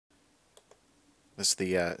This is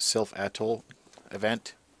the Sylph Atoll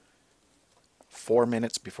event. 4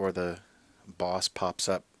 minutes before the boss pops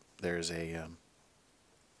up, there's a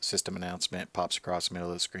system announcement, pops across the middle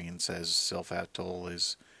of the screen, says Sylph Atoll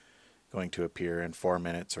is going to appear in 4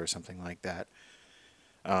 minutes or something like that.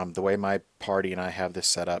 The way my party and I have this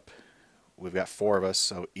set up, we've got four of us,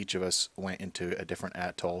 so each of us went into a different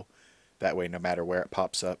atoll. That way, no matter where it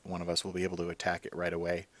pops up, one of us will be able to attack it right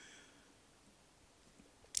away.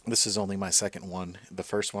 This is only my second one. The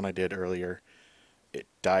first one I did earlier, it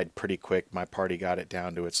died pretty quick. My party got it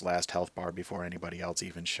down to its last health bar before anybody else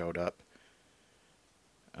even showed up.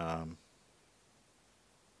 Um,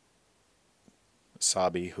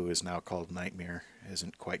 Sabi, who is now called Nightmare,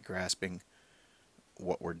 isn't quite grasping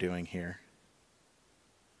what we're doing here.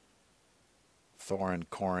 Thor and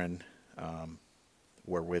Corin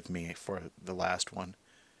were with me for the last one.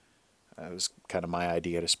 It was kind of my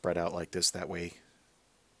idea to spread out like this. That way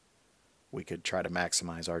we could try to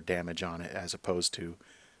maximize our damage on it as opposed to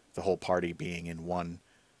the whole party being in one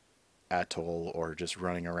atoll or just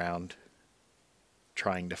running around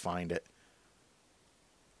trying to find it.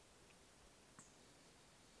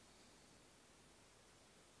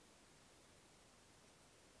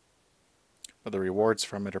 But the rewards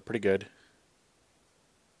from it are pretty good.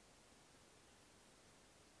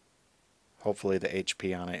 Hopefully the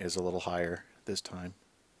HP on it is a little higher this time.